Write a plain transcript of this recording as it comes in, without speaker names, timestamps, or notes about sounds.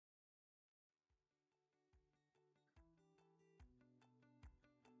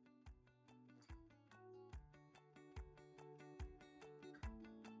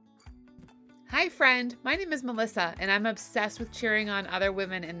Hi, friend. My name is Melissa, and I'm obsessed with cheering on other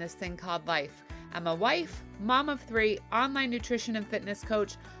women in this thing called life. I'm a wife, mom of 3, online nutrition and fitness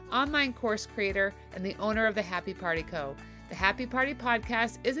coach, online course creator, and the owner of the Happy Party Co. The Happy Party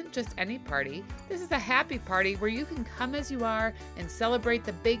podcast isn't just any party. This is a happy party where you can come as you are and celebrate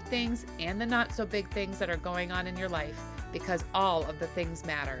the big things and the not so big things that are going on in your life, because all of the things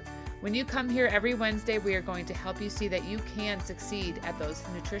matter. When you come here every Wednesday, we are going to help you see that you can succeed at those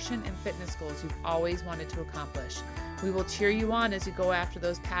nutrition and fitness goals you've always wanted to accomplish. We will cheer you on as you go after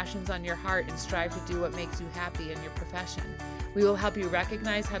those passions on your heart and strive to do what makes you happy in your profession. We will help you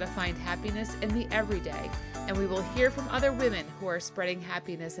recognize how to find happiness in the everyday, and we will hear from other women who are spreading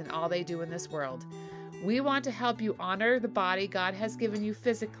happiness in all they do in this world. We want to help you honor the body God has given you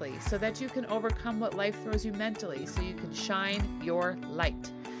physically so that you can overcome what life throws you mentally so you can shine your light.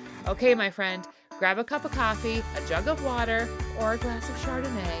 Okay, my friend, grab a cup of coffee, a jug of water, or a glass of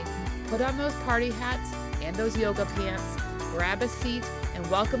Chardonnay. Put on those party hats and those yoga pants, grab a seat, and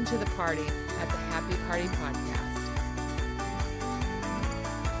welcome to the party at the Happy Party Podcast.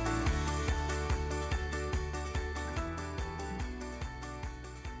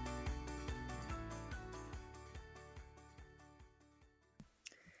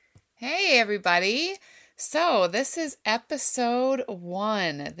 Hey, everybody. So this is episode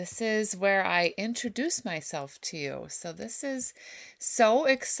 1. This is where I introduce myself to you. So this is so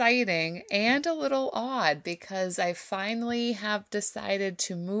exciting and a little odd because I finally have decided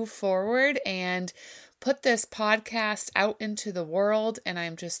to move forward and put this podcast out into the world, and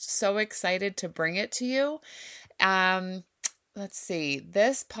I'm just so excited to bring it to you. Let's see.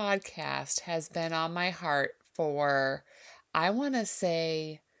 This podcast has been on my heart for, I want to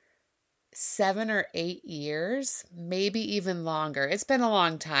say, 7 or 8 years, maybe even longer. It's been a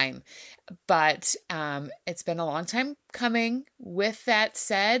long time, but it's been a long time coming. With that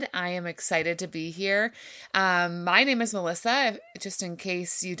said, I am excited to be here. My name is Melissa. Just in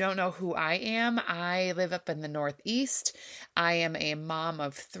case you don't know who I am, I live up in the Northeast. I am a mom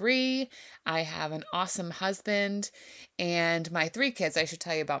of 3. I have an awesome husband and my 3 kids. I should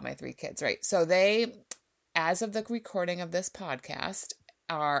tell you about my 3 kids, right? So they, as of the recording of this podcast,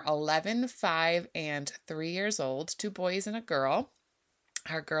 are 11, 5, and 3 years old, 2 boys and a girl.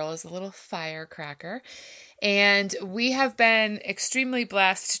 Our girl is a little firecracker. And we have been extremely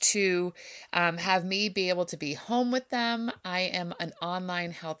blessed to have me be able to be home with them. I am an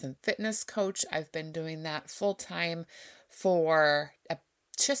online health and fitness coach. I've been doing that full time for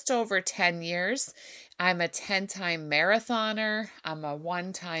just over 10 years. I'm a 10-time marathoner. I'm a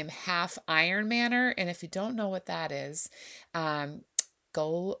 1-time half Ironmaner. And if you don't know what that is,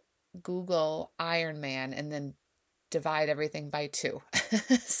 go Google Ironman and then divide everything by 2.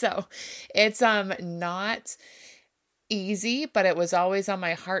 So it's not easy, but it was always on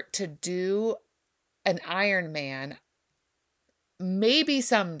my heart to do an Ironman. Maybe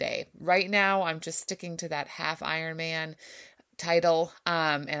someday. Right now, I'm just sticking to that half Ironman title,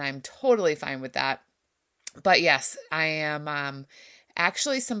 and I'm totally fine with that. But yes, I am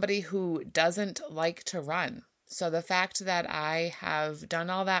actually somebody who doesn't like to run. So the fact that I have done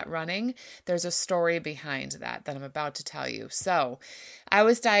all that running, there's a story behind that I'm about to tell you. So I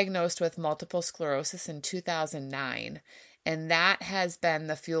was diagnosed with multiple sclerosis in 2009, and that has been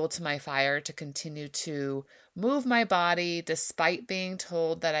the fuel to my fire to continue to move my body despite being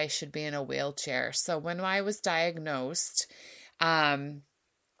told that I should be in a wheelchair. So when I was diagnosed, I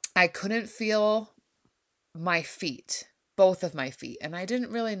couldn't feel my feet. Both of my feet. And I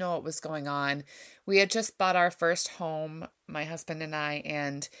didn't really know what was going on. We had just bought our first home, my husband and I,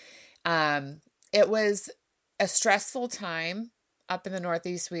 and it was a stressful time up in the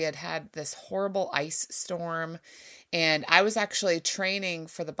Northeast. We had this horrible ice storm, and I was actually training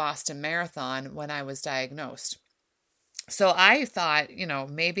for the Boston Marathon when I was diagnosed. So I thought,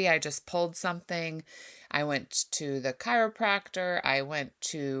 maybe I just pulled something. I went to the chiropractor, I went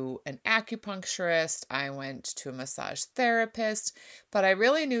to an acupuncturist, I went to a massage therapist, but I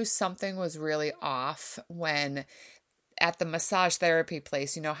really knew something was really off when at the massage therapy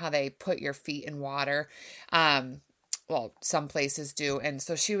place, you know how they put your feet in water? Well, some places do. And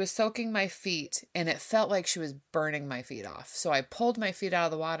so she was soaking my feet and it felt like she was burning my feet off. So I pulled my feet out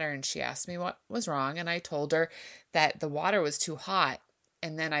of the water and she asked me what was wrong. And I told her that the water was too hot.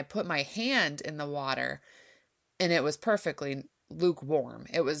 And then I put my hand in the water and it was perfectly lukewarm.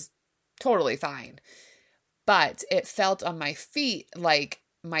 It was totally fine. But it felt on my feet like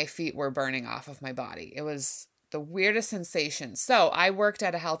my feet were burning off of my body. It was the weirdest sensation. So I worked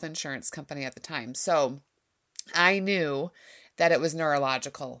at a health insurance company at the time. So I knew that it was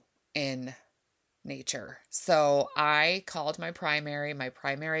neurological in nature. So I called my primary. My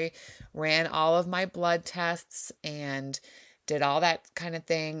primary ran all of my blood tests and did all that kind of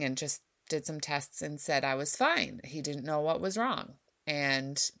thing and just did some tests and said I was fine. He didn't know what was wrong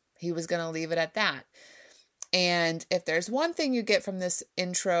and he was going to leave it at that. And if there's one thing you get from this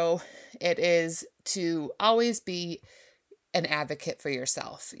intro, it is to always be an advocate for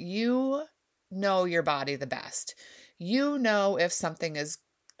yourself. You know your body the best. You know if something is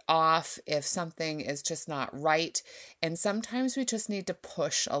off, if something is just not right. And sometimes we just need to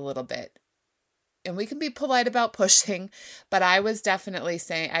push a little bit. And we can be polite about pushing, but I was definitely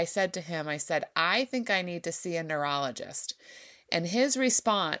saying, I said to him, I think I need to see a neurologist. And his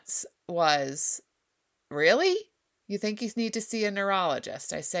response was, really? You think you need to see a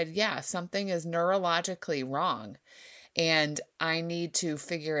neurologist? I said, yeah, something is neurologically wrong. And I need to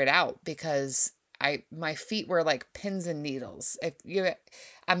figure it out because my feet were like pins and needles.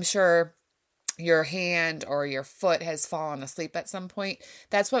 I'm sure your hand or your foot has fallen asleep at some point.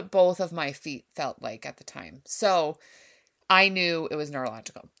 That's what both of my feet felt like at the time. So I knew it was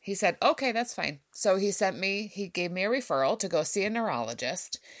neurological. He said, okay, that's fine. So he gave me a referral to go see a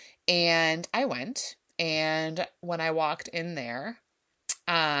neurologist. And I went. And when I walked in there,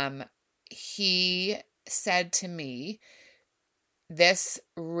 he said to me, this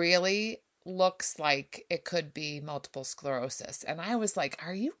really looks like it could be multiple sclerosis. And I was like,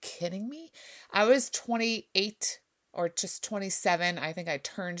 are you kidding me? I was 28 or just 27. I think I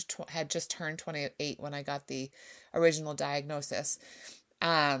had just turned 28 when I got the original diagnosis.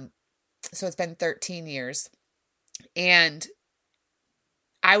 So it's been 13 years. And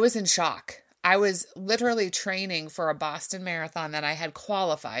I was in shock. I was literally training for a Boston Marathon that I had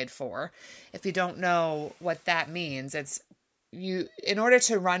qualified for. If you don't know what that means, in order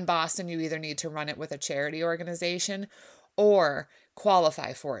to run Boston, you either need to run it with a charity organization or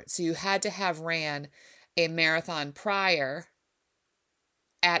qualify for it. So you had to have ran a marathon prior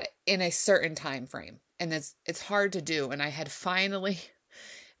in a certain time frame. And it's hard to do. And I had finally,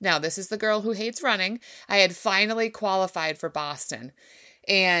 now this is the girl who hates running, I had finally qualified for Boston.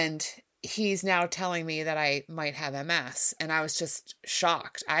 And he's now telling me that I might have MS. And I was just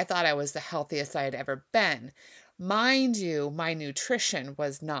shocked. I thought I was the healthiest I had ever been. Mind you, my nutrition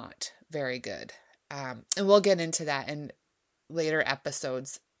was not very good. And we'll get into that in later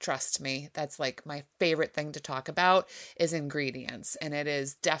episodes. Trust me, that's like my favorite thing to talk about is ingredients. And it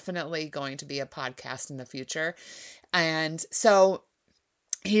is definitely going to be a podcast in the future. And so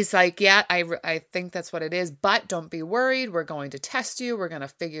he's like, yeah, I think that's what it is, but don't be worried. We're going to test you. We're going to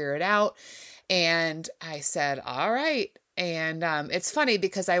figure it out. And I said, all right. And it's funny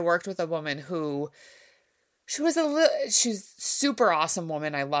because I worked with a woman who, she's super awesome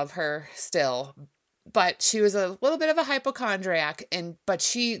woman. I love her still, but she was a little bit of a hypochondriac but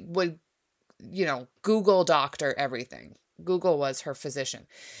she would, Google doctor everything. Google was her physician.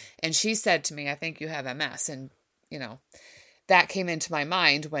 And she said to me, I think you have MS. And, that came into my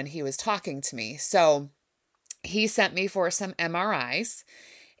mind when he was talking to me. So he sent me for some MRIs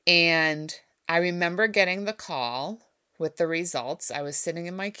and I remember getting the call with the results. I was sitting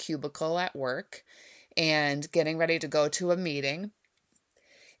in my cubicle at work and getting ready to go to a meeting.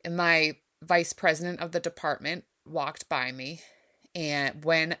 And my vice president of the department walked by me and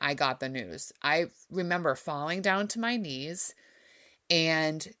when I got the news, I remember falling down to my knees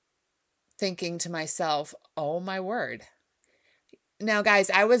and thinking to myself, oh my word. Now, guys,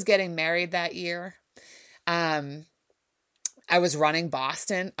 I was getting married that year. I was running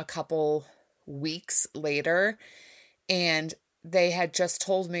Boston a couple weeks later, and they had just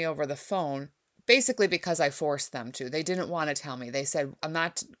told me over the phone, basically because I forced them to. They didn't want to tell me. They said,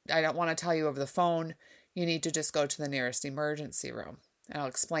 I don't want to tell you over the phone. You need to just go to the nearest emergency room. And I'll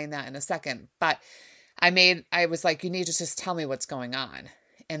explain that in a second. But I was like, you need to just tell me what's going on.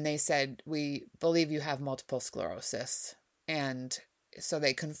 And they said, we believe you have multiple sclerosis. And so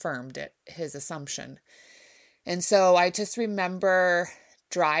they confirmed it, his assumption. And so I just remember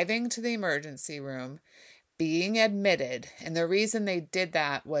driving to the emergency room, being admitted. And the reason they did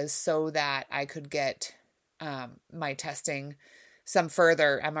that was so that I could get my testing, some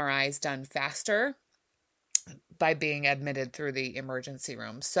further MRIs done faster by being admitted through the emergency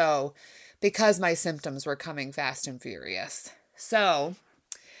room. So because my symptoms were coming fast and furious. So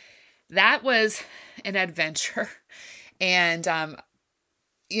that was an adventure. And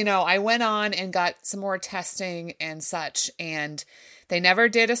I went on and got some more testing and such, and they never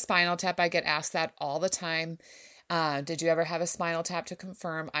did a spinal tap. I get asked that all the time. Did you ever have a spinal tap to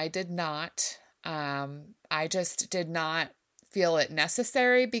confirm? I did not. I just did not feel it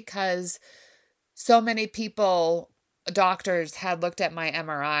necessary because so many doctors had looked at my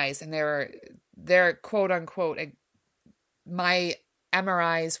MRIs and they're quote unquote, my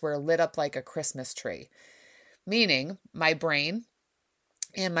MRIs were lit up like a Christmas tree, meaning my brain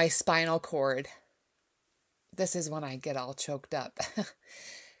and my spinal cord. This is when I get all choked up.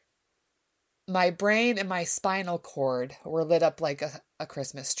 My brain and my spinal cord were lit up like a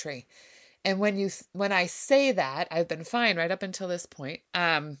Christmas tree. And when I say that, I've been fine right up until this point.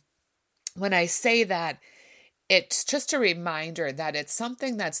 When I say that, it's just a reminder that it's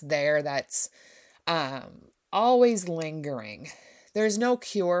something that's there that's always lingering. There's no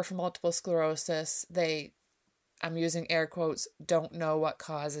cure for multiple sclerosis. I'm using air quotes, don't know what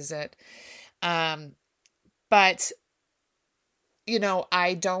causes it. But,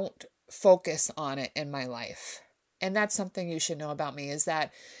 I don't focus on it in my life. And that's something you should know about me is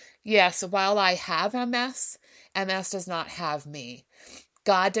that, yes, while I have MS, MS does not have me.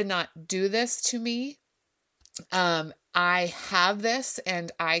 God did not do this to me. I have this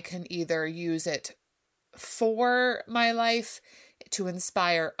and I can either use it for my life to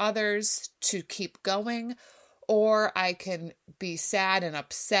inspire others to keep going, or I can be sad and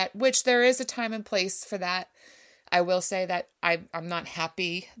upset, which there is a time and place for that. I will say that I'm not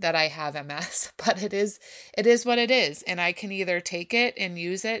happy that I have MS, but it is what it is. And I can either take it and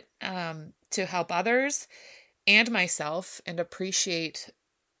use it to help others and myself and appreciate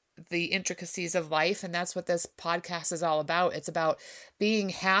the intricacies of life. And that's what this podcast is all about. It's about being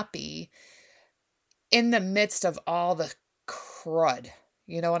happy in the midst of all the crud.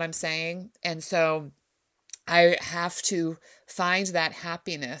 You know what I'm saying? And so I have to find that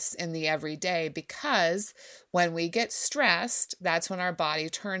happiness in the everyday, because when we get stressed, that's when our body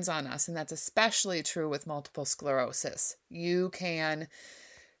turns on us. And that's especially true with multiple sclerosis. You can,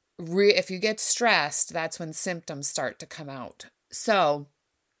 if you get stressed, that's when symptoms start to come out. So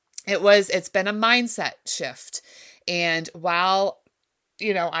it's been a mindset shift. And while,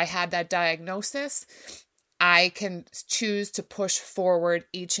 I had that diagnosis, I can choose to push forward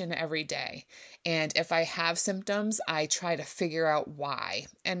each and every day. And if I have symptoms, I try to figure out why.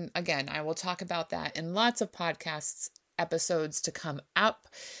 And again, I will talk about that in lots of podcasts episodes to come up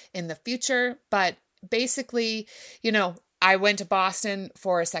in the future. But basically, I went to Boston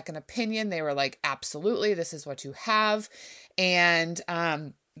for a second opinion. They were like, absolutely, this is what you have. And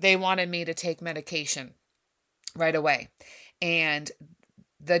they wanted me to take medication right away. And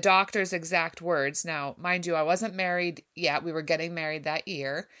the doctor's exact words. Now, mind you, I wasn't married yet. We were getting married that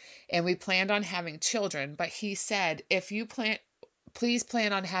year and we planned on having children. But he said, please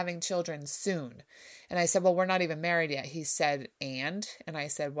plan on having children soon. And I said, well, we're not even married yet. He said, and I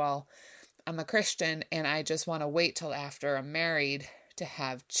said, well, I'm a Christian and I just want to wait till after I'm married to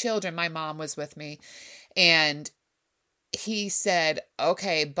have children. My mom was with me and he said,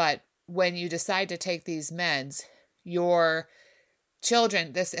 okay, but when you decide to take these meds, your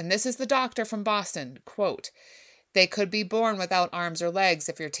children, this is the doctor from Boston, quote, they could be born without arms or legs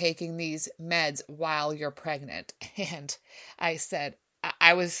if you're taking these meds while you're pregnant. And I said,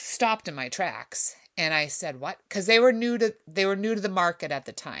 I was stopped in my tracks. And I said, what? Because they were new to the market at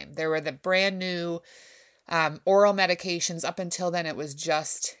the time. They were the brand new oral medications. Up until then, it was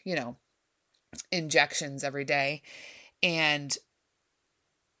just, injections every day. And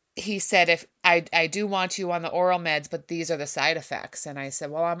he said, if I do want you on the oral meds, but these are the side effects. And I said,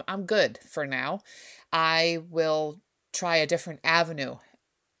 well, I'm good for now. I will try a different avenue.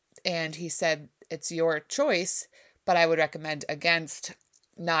 And he said, it's your choice, but I would recommend against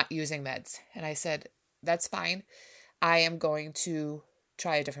not using meds. And I said, that's fine. I am going to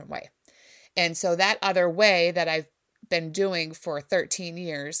try a different way. And so that other way that I've been doing for 13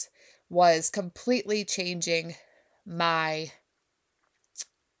 years was completely changing my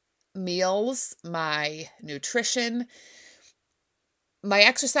meals, my nutrition. My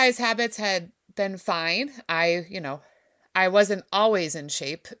exercise habits had been fine. I wasn't always in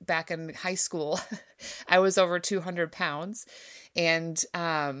shape. Back in high school, I was over 200 pounds. And,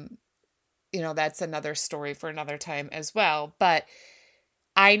 that's another story for another time as well. But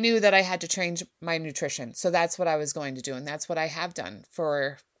I knew that I had to change my nutrition. So that's what I was going to do. And that's what I have done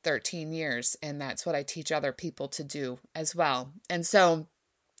for 13 years. And that's what I teach other people to do as well. And so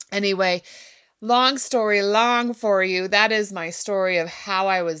anyway, long story long for you. That is my story of how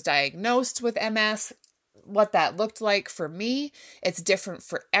I was diagnosed with MS, what that looked like for me. It's different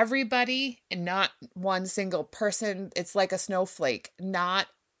for everybody and not one single person. It's like a snowflake. Not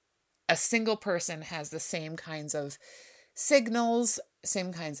a single person has the same kinds of signals,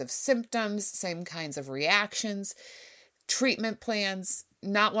 same kinds of symptoms, same kinds of reactions, treatment plans.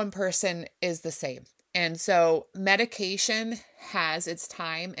 Not one person is the same. And so medication has its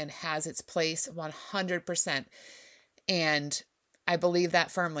time and has its place 100%. And I believe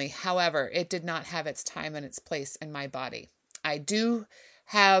that firmly. However, it did not have its time and its place in my body. I do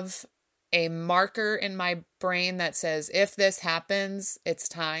have a marker in my brain that says, if this happens, it's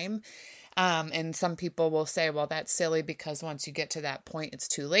time. And some people will say, well, that's silly because once you get to that point, it's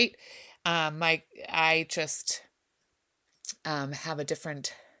too late. I just have a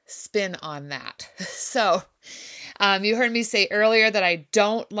different spin on that. So you heard me say earlier that I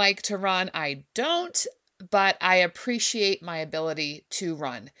don't like to run. I don't, but I appreciate my ability to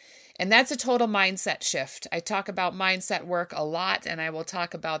run. And that's a total mindset shift. I talk about mindset work a lot, and I will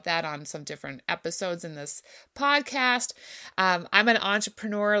talk about that on some different episodes in this podcast. I'm an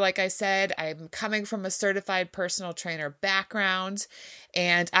entrepreneur, like I said. I'm coming from a certified personal trainer background,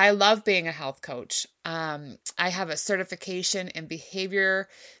 and I love being a health coach. I have a certification in behavior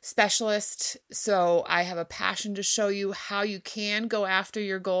specialist, so I have a passion to show you how you can go after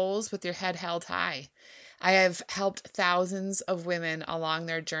your goals with your head held high. I have helped thousands of women along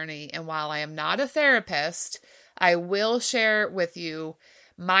their journey, and while I am not a therapist, I will share with you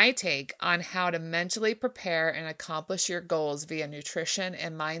my take on how to mentally prepare and accomplish your goals via nutrition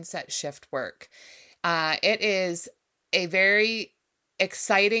and mindset shift work. It is a very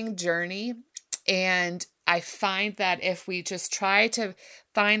exciting journey, and I find that if we just try to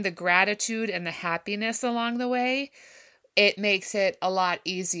find the gratitude and the happiness along the way, it makes it a lot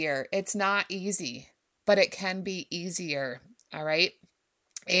easier. It's not easy, but it can be easier. All right.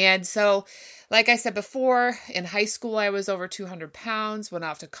 And so, like I said before, in high school, I was over 200 pounds, went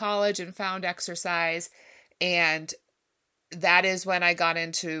off to college and found exercise. And that is when I got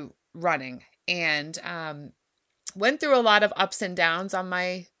into running and went through a lot of ups and downs on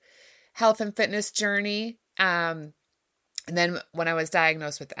my health and fitness journey. And then when I was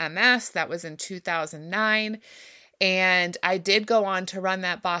diagnosed with MS, that was in 2009. And I did go on to run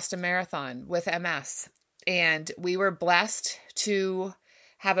that Boston Marathon with MS. And we were blessed to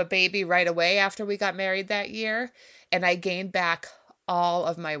have a baby right away after we got married that year. And I gained back all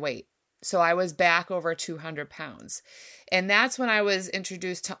of my weight. So I was back over 200 pounds. And that's when I was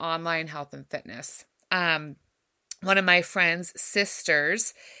introduced to online health and fitness. One of my friend's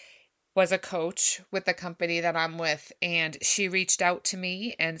sisters was a coach with the company that I'm with, and she reached out to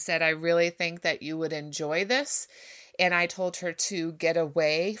me and said, I really think that you would enjoy this. And I told her to get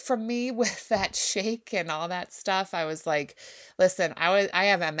away from me with that shake and all that stuff. I was like, listen, I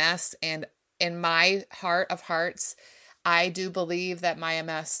have MS, and in my heart of hearts, I do believe that my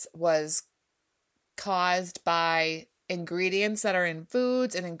MS was caused by ingredients that are in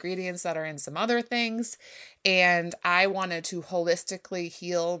foods and ingredients that are in some other things. And I wanted to holistically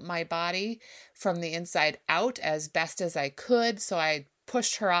heal my body from the inside out as best as I could. So I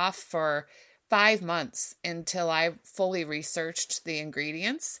pushed her off for 5 months until I fully researched the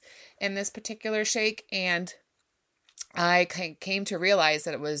ingredients in this particular shake. And I came to realize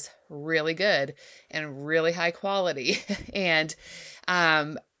that it was really good and really high quality. And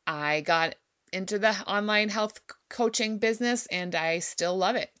I got into the online health coaching business, and I still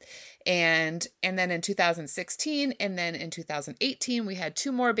love it. And then in 2016 and then in 2018, we had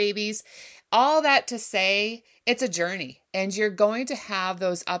 2 more babies. All that to say, it's a journey, and you're going to have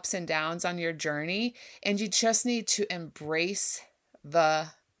those ups and downs on your journey, and you just need to embrace the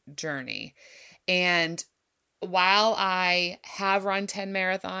journey. And while I have run 10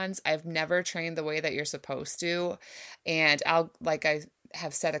 marathons, I've never trained the way that you're supposed to. And like I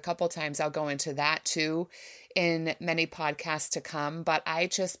have said a couple times, I'll go into that too in many podcasts to come. But I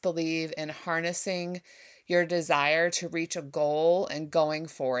just believe in harnessing your desire to reach a goal and going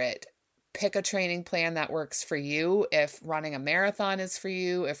for it. Pick a training plan that works for you. If running a marathon is for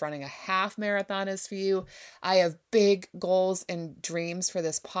you, if running a half marathon is for you, I have big goals and dreams for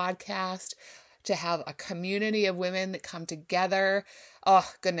this podcast, to have a community of women that come together. Oh,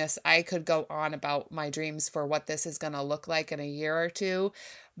 goodness, I could go on about my dreams for what this is going to look like in a year or two.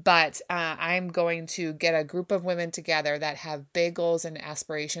 But I'm going to get a group of women together that have big goals and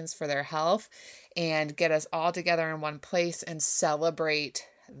aspirations for their health and get us all together in one place and celebrate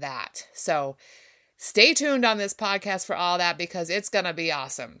that. So stay tuned on this podcast for all that, because it's going to be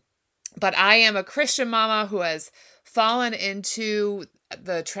awesome. But I am a Christian mama who has fallen into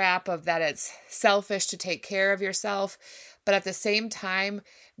the trap of that it's selfish to take care of yourself. But at the same time,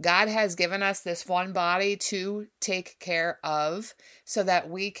 God has given us this one body to take care of so that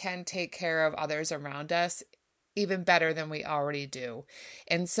we can take care of others around us even better than we already do.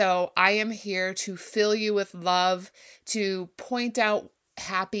 And so I am here to fill you with love, to point out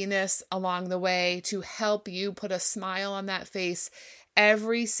happiness along the way, to help you put a smile on that face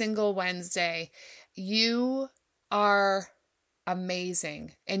every single Wednesday. You are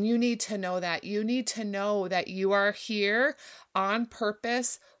amazing. And you need to know that. You need to know that you are here on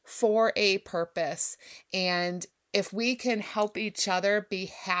purpose for a purpose. And if we can help each other be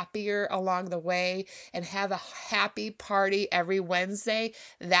happier along the way and have a happy party every Wednesday,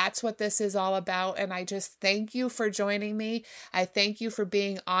 that's what this is all about. And I just thank you for joining me. I thank you for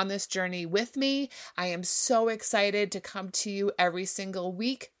being on this journey with me. I am so excited to come to you every single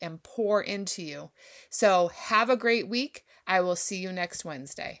week and pour into you. So have a great week. I will see you next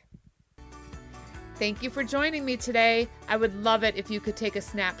Wednesday. Thank you for joining me today. I would love it if you could take a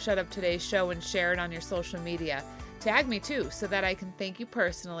snapshot of today's show and share it on your social media. Tag me too, so that I can thank you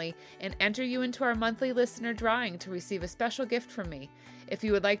personally and enter you into our monthly listener drawing to receive a special gift from me. If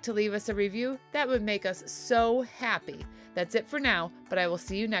you would like to leave us a review, that would make us so happy. That's it for now, but I will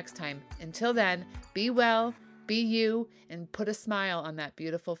see you next time. Until then, be well, be you, and put a smile on that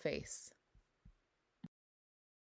beautiful face.